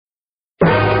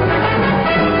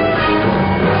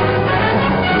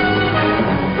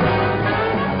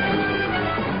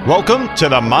Welcome to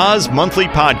the Moz Monthly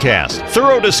Podcast.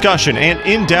 Thorough discussion and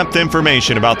in-depth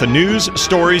information about the news,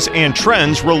 stories, and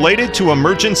trends related to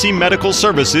emergency medical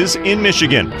services in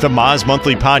Michigan. The Moz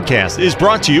Monthly Podcast is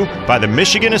brought to you by the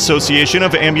Michigan Association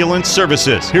of Ambulance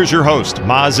Services. Here's your host,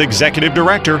 Moz Executive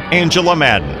Director, Angela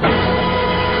Madden.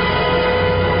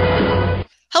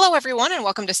 Hello, everyone, and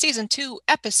welcome to Season 2,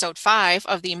 Episode 5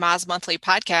 of the Moz Monthly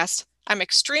Podcast. I'm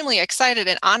extremely excited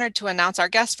and honored to announce our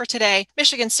guest for today,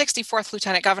 Michigan's 64th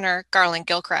Lieutenant Governor, Garland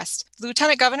Gilchrist. The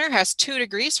Lieutenant Governor has 2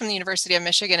 degrees from the University of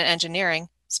Michigan in engineering,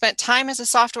 spent time as a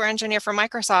software engineer for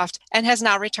Microsoft, and has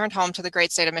now returned home to the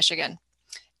great state of Michigan.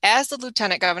 As the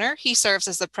Lieutenant Governor, he serves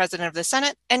as the President of the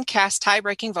Senate and casts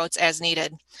tie-breaking votes as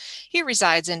needed. He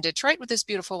resides in Detroit with his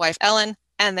beautiful wife, Ellen,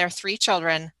 and their 3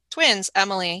 children, twins,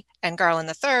 Emily and Garland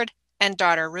III, and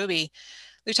daughter, Ruby.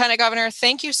 Lieutenant Governor,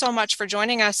 thank you so much for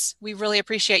joining us. We really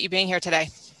appreciate you being here today.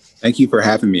 Thank you for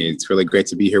having me. It's really great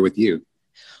to be here with you.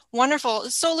 Wonderful.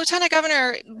 So, Lieutenant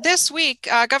Governor, this week,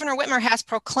 Governor Whitmer has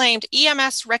proclaimed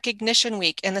EMS Recognition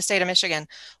Week in the state of Michigan.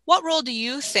 What role do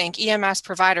you think EMS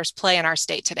providers play in our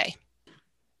state today?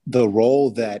 The role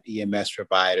that EMS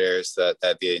providers,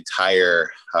 that the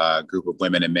entire group of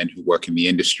women and men who work in the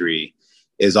industry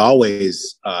is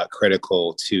always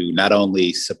critical to not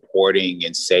only supporting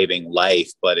and saving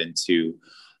life, but into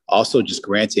also just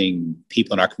granting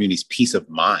people in our communities peace of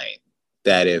mind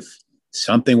that if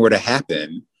something were to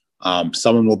happen,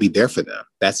 someone will be there for them.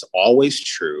 That's always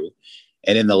true.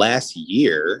 And in the last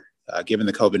year, given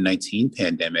the COVID-19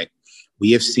 pandemic,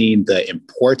 we have seen the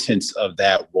importance of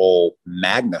that role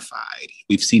magnified.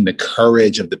 We've seen the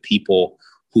courage of the people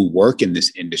who work in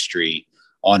this industry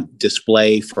on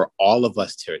display for all of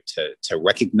us to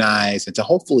recognize, and to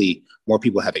hopefully more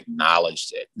people have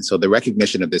acknowledged it. And so the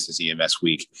recognition of this as EMS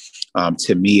Week,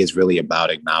 to me, is really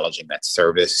about acknowledging that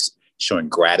service, showing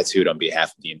gratitude on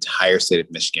behalf of the entire state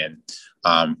of Michigan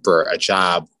for a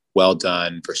job well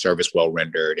done, for service well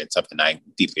rendered, and something I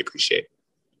deeply appreciate.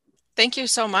 Thank you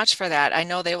so much for that. I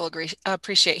know they will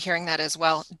appreciate hearing that as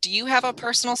well. Do you have a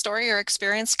personal story or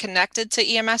experience connected to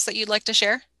EMS that you'd like to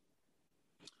share?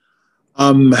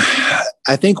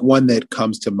 I think one that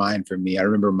comes to mind for me, I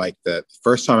remember Mike, the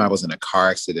first time I was in a car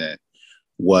accident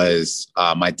was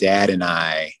my dad and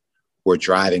I were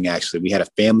driving. Actually, we had a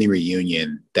family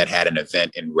reunion that had an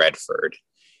event in Redford,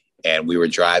 and we were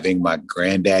driving my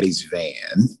granddaddy's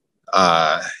van,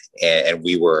 and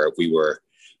we were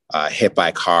hit by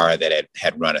a car that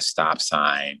had run a stop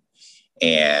sign,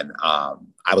 and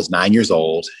I was 9 years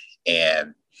old,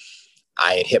 and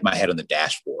I had hit my head on the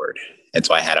dashboard. And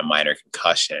so I had a minor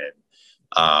concussion,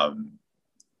 but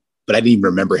I didn't even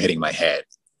remember hitting my head.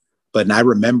 But I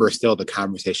remember still the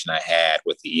conversation I had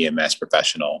with the EMS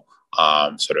professional,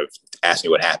 sort of asked me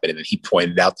what happened. And then he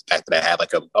pointed out the fact that I had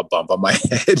like a bump on my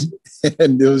head.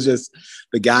 And it was just,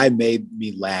 the guy made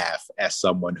me laugh as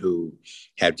someone who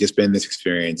had just been in this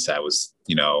experience. I was,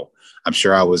 I'm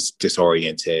sure I was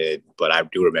disoriented, but I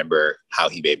do remember how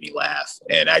he made me laugh.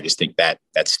 And I just think that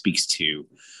speaks to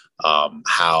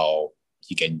how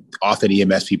you can, often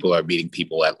EMS people are meeting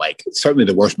people at certainly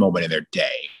the worst moment in their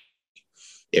day,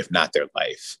 if not their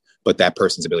life. But that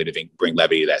person's ability to bring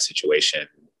levity to that situation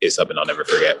is something I'll never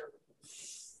forget.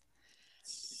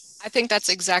 I think that's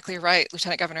exactly right,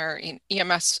 Lieutenant Governor.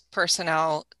 EMS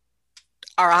personnel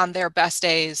are on their best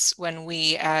days when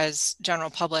we as general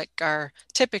public are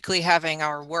typically having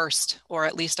our worst, or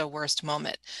at least a worst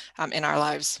moment in our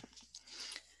lives.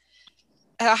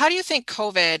 How do you think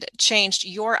COVID changed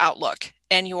your outlook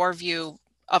and your view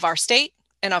of our state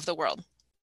and of the world?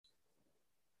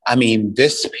 I mean,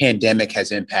 this pandemic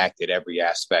has impacted every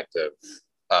aspect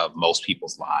of most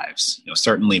people's lives,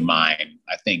 certainly mine.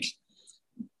 I think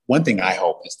one thing I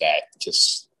hope is that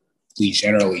just we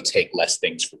generally take less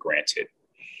things for granted.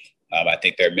 I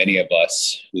think there are many of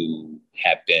us who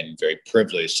have been very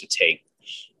privileged to take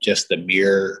just the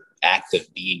mere act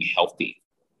of being healthy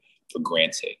for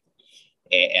granted.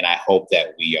 And I hope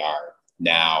that we are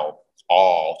now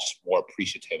all just more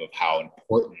appreciative of how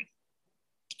important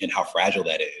and how fragile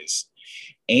that is,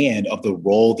 and of the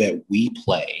role that we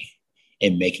play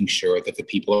in making sure that the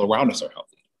people around us are healthy.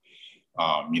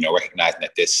 Recognizing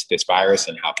that this virus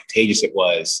and how contagious it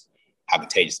was, how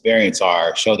contagious variants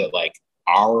are, show that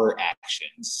our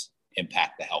actions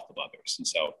impact the health of others. And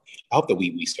so I hope that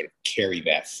we sort of carry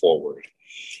that forward.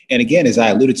 And again, as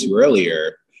I alluded to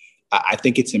earlier, I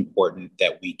think it's important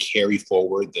that we carry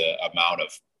forward the amount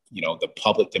of, the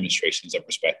public demonstrations of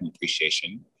respect and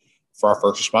appreciation for our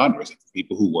first responders and for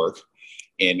people who work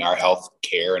in our health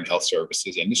care and health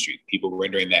services industry. People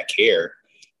rendering that care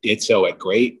did so at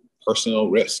great personal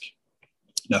risk.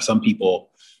 Now, some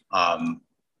people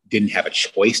didn't have a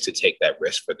choice to take that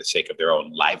risk for the sake of their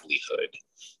own livelihood.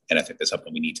 And I think that's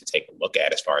something we need to take a look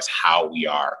at as far as how we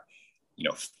are,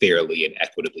 fairly and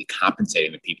equitably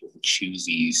compensating the people who choose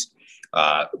these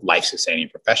life-sustaining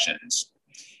professions.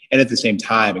 And at the same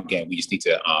time, again, we just need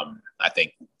to, I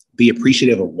think, be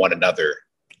appreciative of one another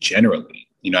generally.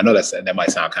 I know that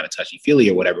might sound kind of touchy-feely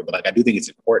or whatever, but I do think it's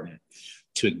important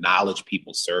to acknowledge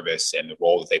people's service and the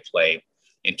role that they play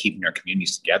in keeping our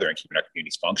communities together and keeping our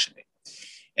communities functioning.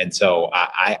 And so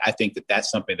I think that that's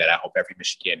something that I hope every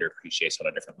Michigander appreciates on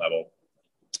a different level.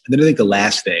 And then I think the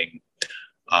last thing,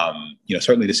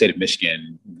 certainly the state of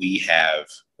Michigan, we have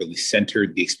really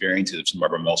centered the experiences of some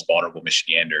of our most vulnerable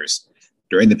Michiganders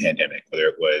during the pandemic, whether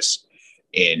it was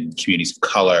in communities of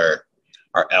color,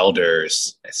 our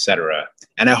elders, et cetera.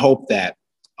 And I hope that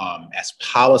as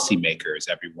policymakers,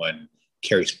 everyone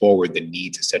carries forward the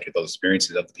need to center those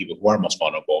experiences of the people who are most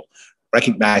vulnerable,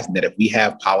 recognizing that if we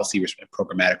have policy and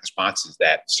programmatic responses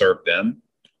that serve them,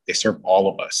 they serve all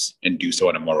of us and do so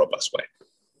in a more robust way.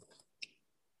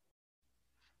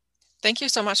 Thank you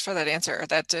so much for that answer.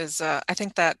 That is, I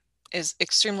think that is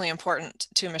extremely important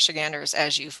to Michiganders,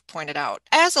 as you've pointed out.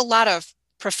 As a lot of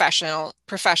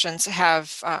professions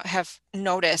have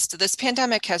noticed, this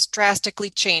pandemic has drastically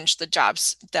changed the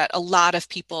jobs that a lot of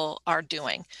people are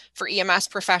doing. For EMS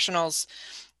professionals,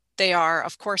 they are,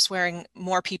 of course, wearing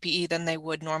more PPE than they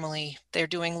would normally. They're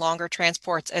doing longer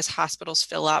transports as hospitals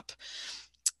fill up.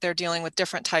 They're dealing with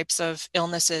different types of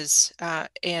illnesses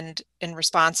and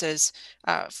responses,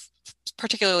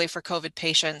 particularly for COVID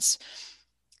patients.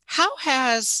 How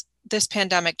has this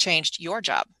pandemic changed your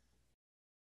job?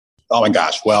 Oh my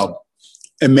gosh. Well,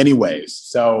 in many ways.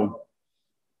 So,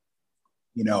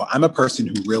 I'm a person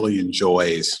who really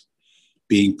enjoys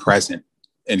being present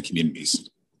in communities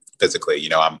physically.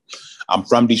 I'm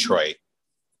from Detroit,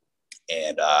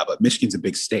 and but Michigan's a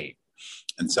big state,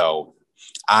 and so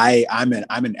I'm an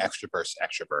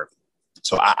extrovert.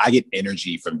 So I get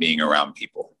energy from being around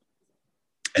people,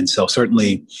 and so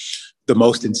certainly the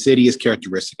most insidious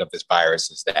characteristic of this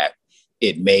virus is that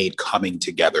it made coming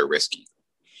together risky.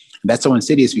 That's so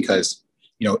insidious because,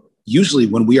 usually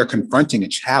when we are confronting a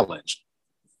challenge,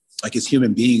 like as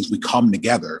human beings, we come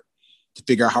together to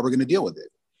figure out how we're going to deal with it.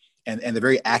 And the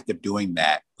very act of doing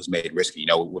that was made risky.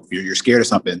 If you're scared of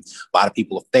something, a lot of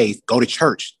people of faith go to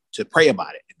church to pray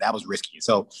about it. And that was risky.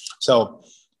 So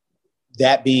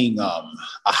that being a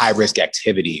high risk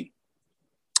activity,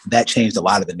 that changed a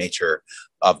lot of the nature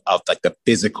of like the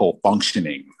physical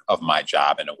functioning of my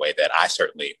job in a way that I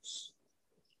certainly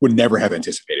would never have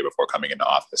anticipated before coming into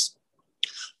office.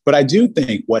 But I do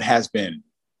think what has been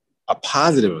a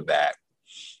positive of that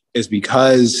is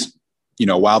because,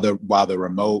 while the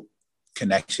remote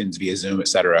connections via Zoom, et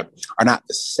cetera, are not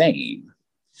the same,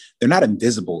 they're not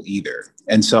invisible either.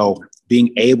 And so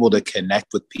being able to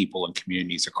connect with people and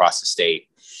communities across the state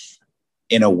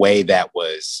in a way that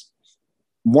was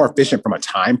more efficient from a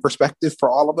time perspective for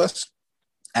all of us,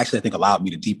 actually, I think allowed me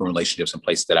to deepen relationships in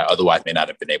places that I otherwise may not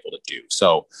have been able to do.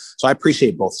 So I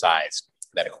appreciate both sides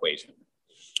of that equation.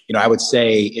 I would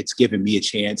say it's given me a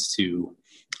chance to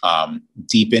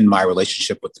deepen my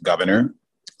relationship with the governor,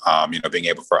 being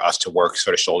able for us to work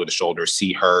sort of shoulder to shoulder,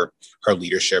 see her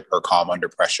leadership, her calm under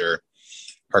pressure,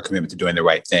 her commitment to doing the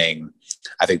right thing.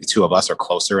 I think the two of us are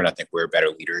closer, and I think we're better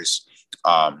leaders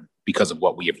because of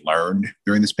what we have learned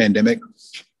during this pandemic.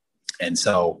 And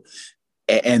so,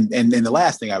 and the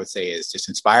last thing I would say is just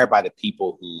inspired by the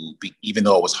people who, even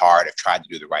though it was hard, have tried to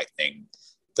do the right thing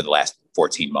for the last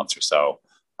 14 months or so,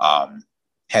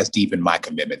 has deepened my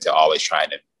commitment to always trying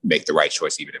to make the right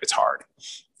choice, even if it's hard.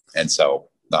 And so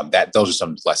those are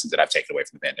some lessons that I've taken away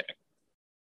from the pandemic.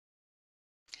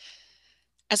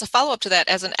 As a follow-up to that,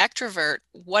 as an extrovert,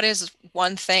 what is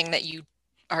one thing that you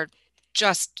are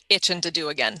just itching to do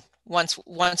again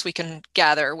once we can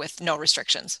gather with no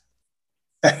restrictions?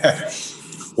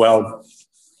 Well,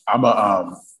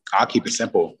 I'll keep it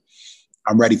simple.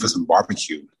 I'm ready for some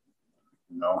barbecue.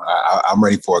 I'm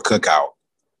ready for a cookout.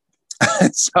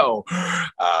 So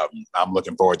I'm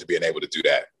looking forward to being able to do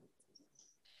that.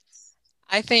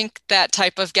 I think that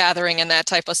type of gathering and that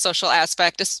type of social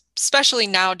aspect, especially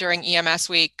now during EMS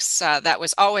weeks, that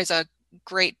was always a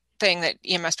great thing that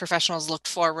EMS professionals looked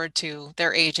forward to.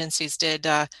 Their agencies did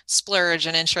splurge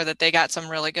and ensure that they got some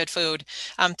really good food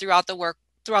throughout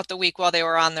the week while they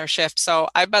were on their shift. So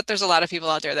I bet there's a lot of people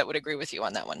out there that would agree with you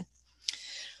on that one.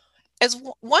 As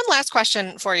one last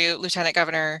question for you, Lieutenant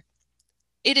Governor,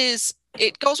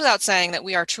 it goes without saying that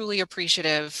we are truly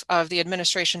appreciative of the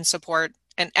administration's support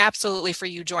and absolutely for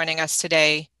you joining us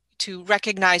today to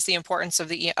recognize the importance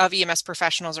of EMS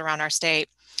professionals around our state.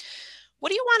 What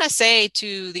do you want to say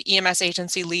to the EMS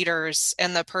agency leaders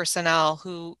and the personnel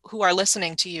who are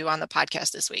listening to you on the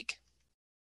podcast this week?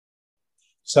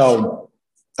 So,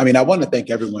 I want to thank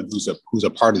everyone who's a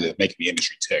part of it, making the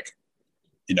industry tick.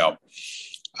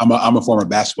 I'm a former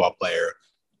basketball player.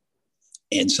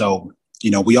 And so,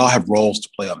 we all have roles to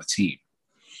play on the team.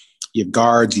 You have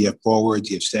guards, you have forwards,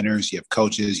 you have centers, you have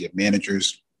coaches, you have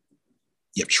managers,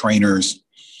 you have trainers.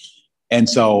 And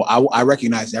so I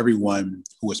recognize everyone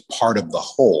who is part of the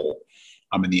whole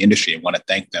in the industry and want to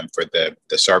thank them for the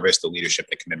service, the leadership,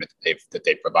 the commitment that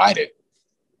they've provided.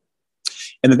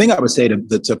 And the thing I would say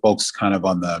to folks kind of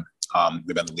on the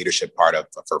leadership part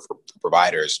for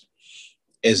providers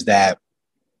is that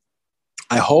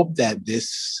I hope that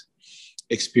this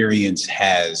experience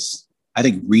has, I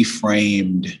think,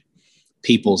 reframed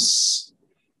people's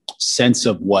sense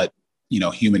of what,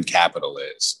 human capital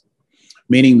is.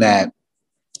 Meaning that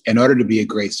in order to be a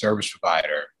great service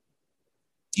provider,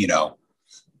 you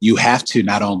have to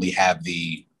not only have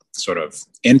the sort of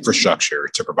infrastructure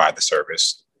to provide the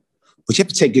service, but you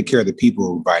have to take good care of the people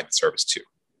who provide the service too.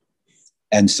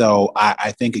 And so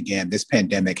I think, again, this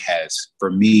pandemic has, for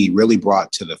me, really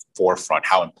brought to the forefront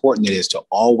how important it is to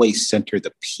always center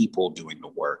the people doing the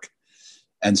work.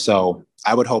 And so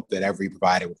I would hope that every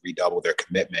provider would redouble their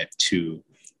commitment to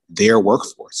their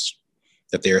workforce,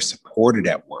 that they are supported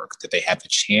at work, that they have the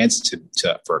chance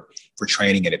for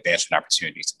training and advancement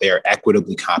opportunities, that they are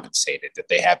equitably compensated, that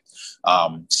they have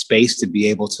space to be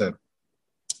able to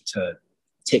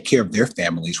take care of their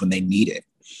families when they need it.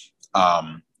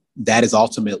 That is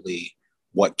ultimately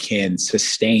what can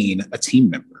sustain a team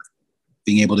member,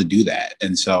 being able to do that.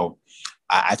 And so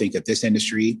I think that this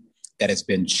industry that has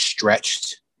been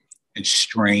stretched and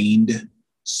strained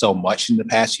so much in the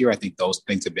past year, I think those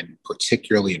things have been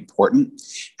particularly important.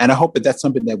 And I hope that that's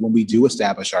something that when we do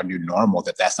establish our new normal,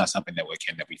 that's not something that we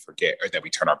forget or that we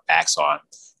turn our backs on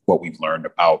what we've learned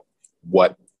about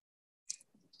what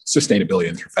sustainability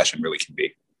in the profession really can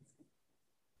be.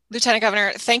 Lieutenant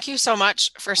Governor, thank you so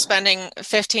much for spending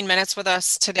 15 minutes with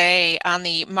us today on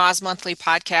the Moz Monthly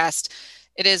podcast.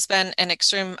 It has been an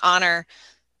extreme honor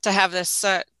to have this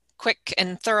quick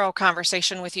and thorough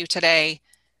conversation with you today.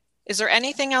 Is there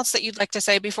anything else that you'd like to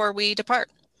say before we depart?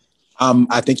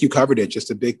 I think you covered it.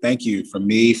 Just a big thank you from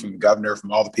me, from the governor,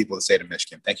 from all the people of the state of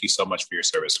Michigan. Thank you so much for your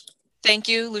service. Thank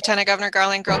you, Lieutenant Governor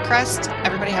Garland Gilchrist.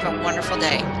 Everybody have a wonderful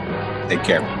day. Take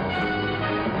care.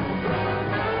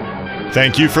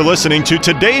 Thank you for listening to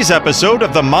today's episode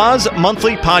of the Moz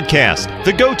Monthly Podcast,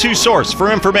 the go-to source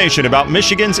for information about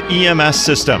Michigan's EMS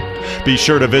system. Be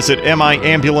sure to visit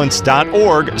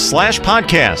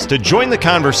miambulance.org/podcast to join the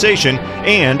conversation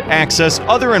and access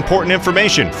other important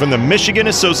information from the Michigan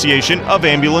Association of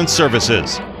Ambulance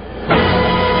Services.